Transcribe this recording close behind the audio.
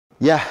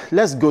Yeah,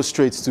 let's go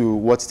straight to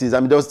what it is. I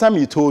mean, there was a time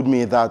you told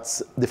me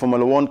that the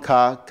Formula One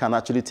car can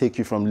actually take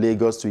you from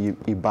Lagos to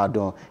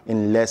Ibadan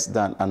in less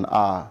than an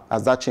hour.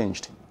 Has that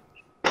changed?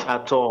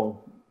 At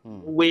all.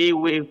 Way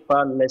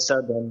far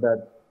lesser than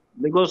that.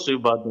 Lagos to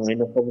Ibadan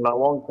in a Formula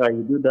One car,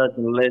 you do that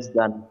in less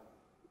than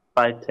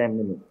 5-10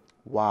 minutes.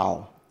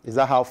 Wow. Is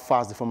that how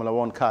fast the Formula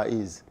One car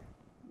is?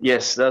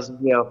 Yes, that's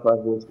how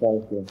fast those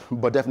cars go.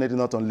 But definitely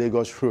not on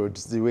Lagos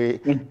roads, the way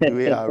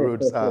our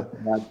roads are.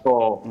 At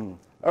all.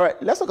 All right,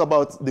 let's talk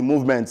about the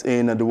movement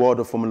in the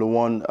world of Formula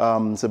One.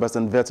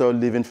 Sebastian Vettel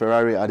leaving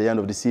Ferrari at the end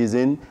of the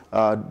season.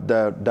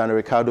 Daniel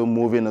Ricciardo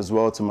moving as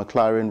well to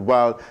McLaren,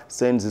 while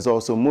Sainz is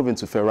also moving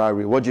to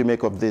Ferrari. What do you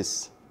make of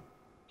this?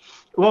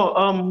 Well,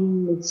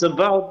 it's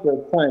about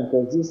the time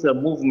because these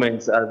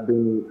movements have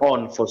been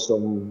on for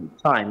some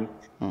time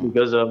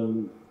because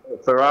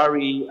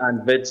Ferrari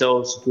and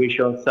Vettel's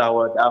situation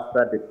soured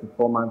after the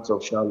performance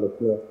of Charles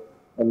Leclerc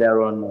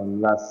earlier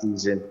on last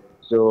season.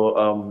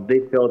 So they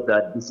felt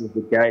that this is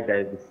the guy that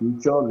is the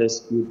future.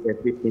 Let's keep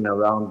everything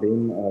around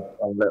him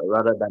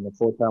rather than a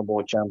four-time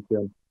world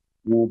champion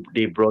who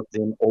they brought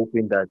in,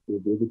 hoping that they'll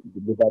be able to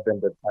deliver them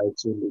the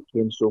title. It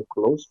came so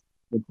close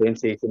in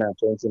 2018 and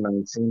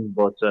 2019,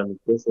 but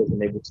this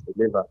wasn't able to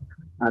deliver.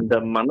 And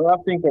another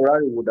thing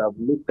Ferrari would have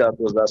looked at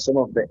was that some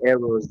of the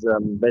errors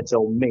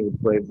Vettel made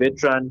for a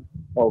veteran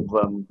of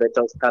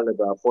Vettel's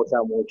caliber,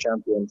 four-time world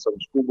champion, some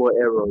schoolboy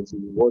errors he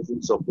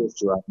wasn't supposed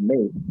to have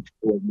made,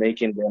 he was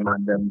making them.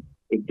 And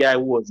a guy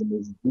who was in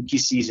his rookie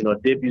season or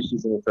debut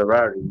season in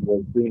Ferrari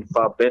was doing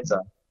far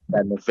better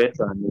than a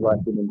veteran who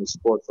had been in the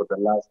sport for the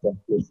last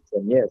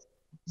 10 years.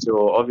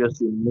 So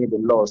obviously it made a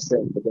lot of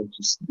sense for them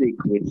to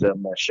stick with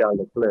Charles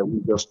Leclerc,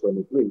 who just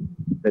 23,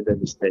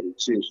 Vettel is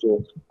 32.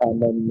 So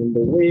in the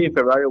way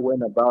Ferrari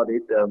went about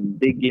it,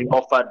 they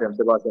offered them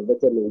Sebastian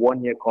Vettel a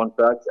one-year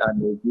contract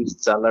and a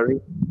reduced salary.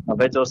 And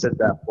Vettel said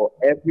that for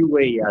every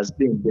way he has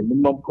been, the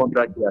minimum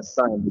contract he has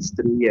signed is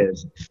 3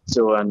 years.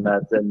 So and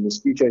that his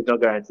future is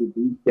not guaranteed.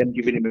 Them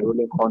giving him a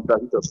rolling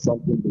contract, it was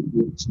something they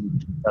did to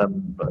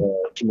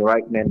Kimi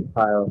Räikkönen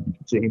prior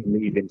to him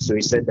leaving. So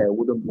he said that he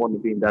wouldn't want to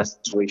be in that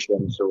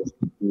situation. So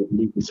he would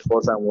leave his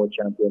four-time world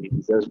champion. He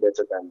deserves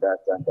better than that.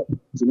 And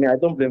to me, I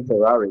don't blame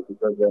Ferrari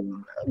because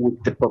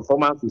with the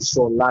performance we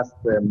saw last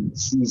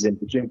season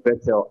between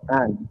Vettel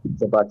and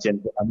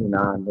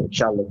and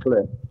Charles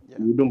Leclerc,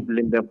 we don't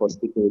blame them for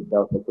sticking with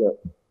Charles Leclerc.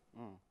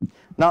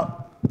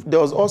 Now, there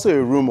was also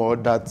a rumor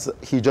that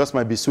he just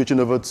might be switching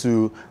over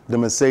to the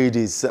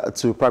Mercedes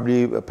to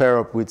probably pair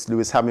up with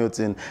Lewis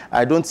Hamilton.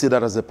 I don't see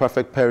that as a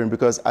perfect pairing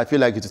because I feel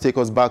like it will take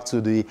us back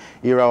to the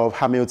era of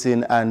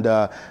Hamilton and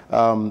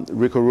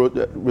Nico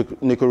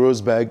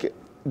Rosberg.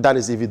 That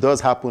is, if it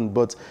does happen.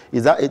 But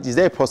is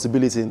there a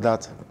possibility in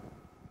that?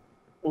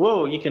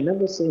 Well, you can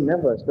never say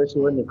never,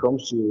 especially when it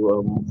comes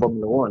to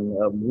Formula One.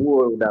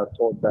 Who would have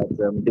thought that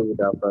they would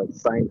have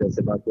signed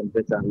Sebastian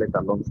Vettel and let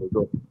Alonso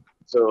go?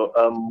 So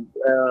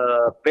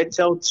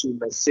Vettel to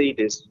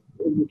Mercedes,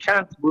 you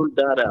can't rule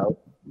that out.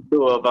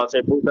 Though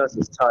Valtteri Bottas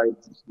is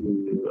tied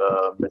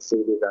to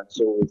Mercedes and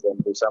so is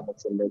Lewis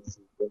Hamilton next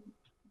season.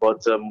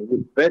 But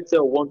would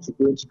Vettel want to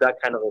go into that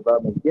kind of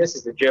environment? Yes,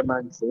 it's a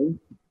German team.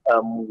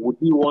 Would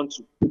he want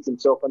to put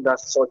himself under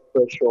such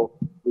pressure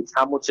with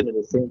Hamilton in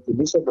the same team?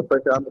 This was the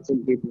pressure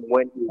Hamilton gave him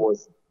when he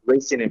was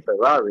racing in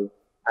Ferrari,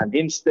 and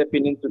him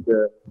stepping into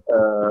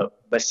the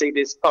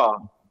Mercedes car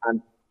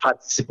and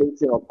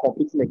participating or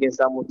competing against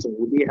Hamilton.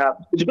 Would he have?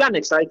 It would be an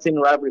exciting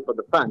rivalry for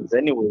the fans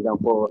anyway, and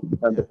for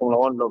the Formula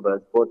One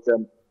lovers. But to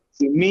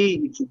me,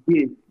 it would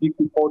be a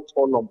difficult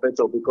toll on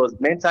Vettel because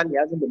mentally he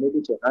hasn't been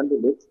able to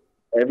handle it.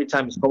 Every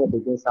time he's come up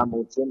against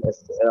Hamilton,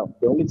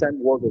 the only time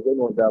he was again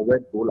was at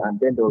Red Bull, and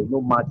then there was no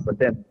match for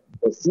them.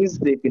 But since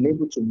they've been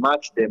able to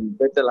match them,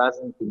 Vettel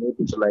hasn't been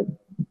able to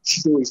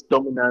show his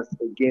dominance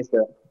against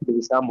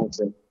Lewis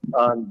Hamilton.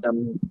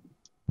 And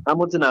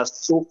Hamilton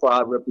has so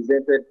far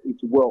represented it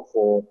well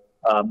for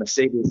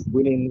Mercedes,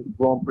 winning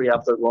Grand Prix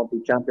after Grand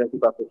Prix,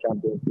 championship after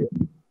championship.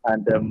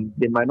 And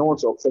they might not want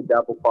to upset the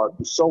apple cart.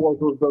 We saw what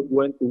Rosberg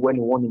went through when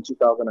he won in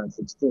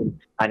 2016,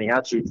 and he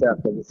had to retire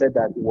because he said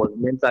that it was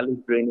mentally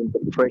draining, the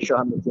pressure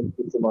Hamilton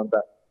put him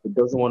under. He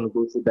doesn't want to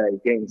go through that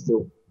again.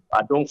 So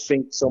I don't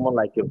think someone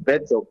like a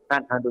Vettel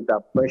can handle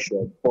that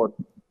pressure. But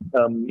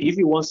if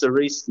he wants to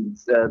race,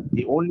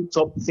 the only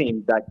top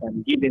team that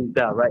can give him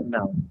that right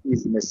now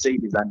is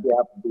Mercedes, and they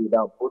have to do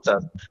without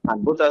Bottas.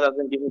 And Bottas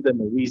hasn't given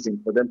them a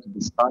reason for them to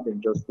discard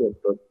him just yet.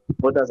 But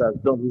Bottas has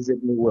done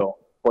reasonably well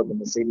for the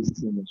Mercedes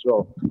team as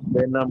well.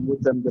 Then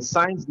with the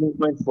Sainz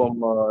movement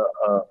from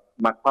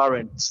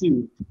McLaren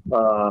to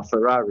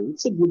Ferrari,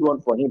 it's a good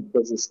one for him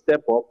because it's a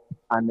step up,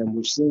 and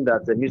we've seen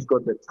that he's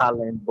got the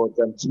talent. But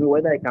to me,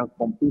 whether he can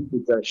compete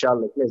with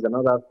Charles Leclerc is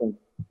another thing.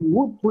 He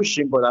would push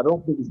him, but I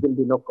don't think it's going to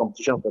be enough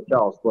competition for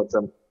Charles. But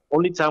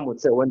only time will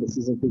tell when the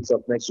season picks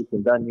up next week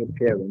in that new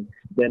pairing.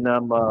 Then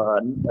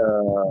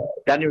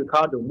Daniel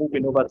Ricciardo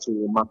moving over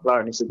to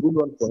McLaren. It's a good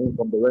one for him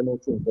from the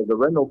Renault team because the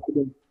Renault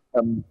couldn't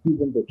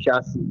given the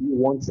chassis he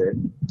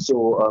wanted.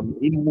 So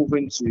him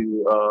moving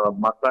to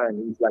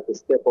McLaren is like a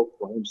step up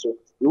for him. So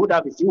he would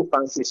have his few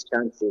fancies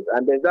chances.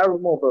 And there's that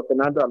rumor of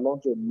Fernando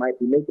Alonso might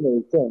be making a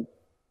return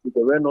to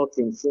the Renault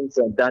team since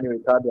Daniel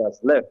Ricciardo has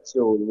left.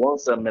 So he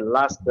wants a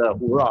last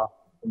hurrah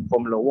in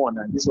Formula One,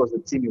 and this was the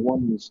team he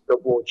won his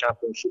double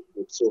championship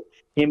with. So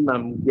him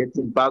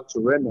getting back to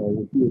Renault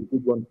would be a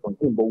good one for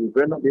him. But with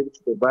Renault be able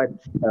to provide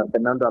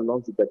Fernando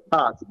Alonso the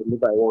path to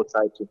deliver a world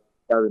title,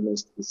 that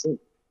remains to be seen.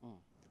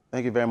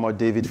 Thank you very much,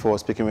 David, for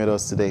speaking with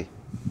us today.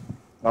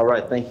 All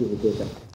right, thank you for taking.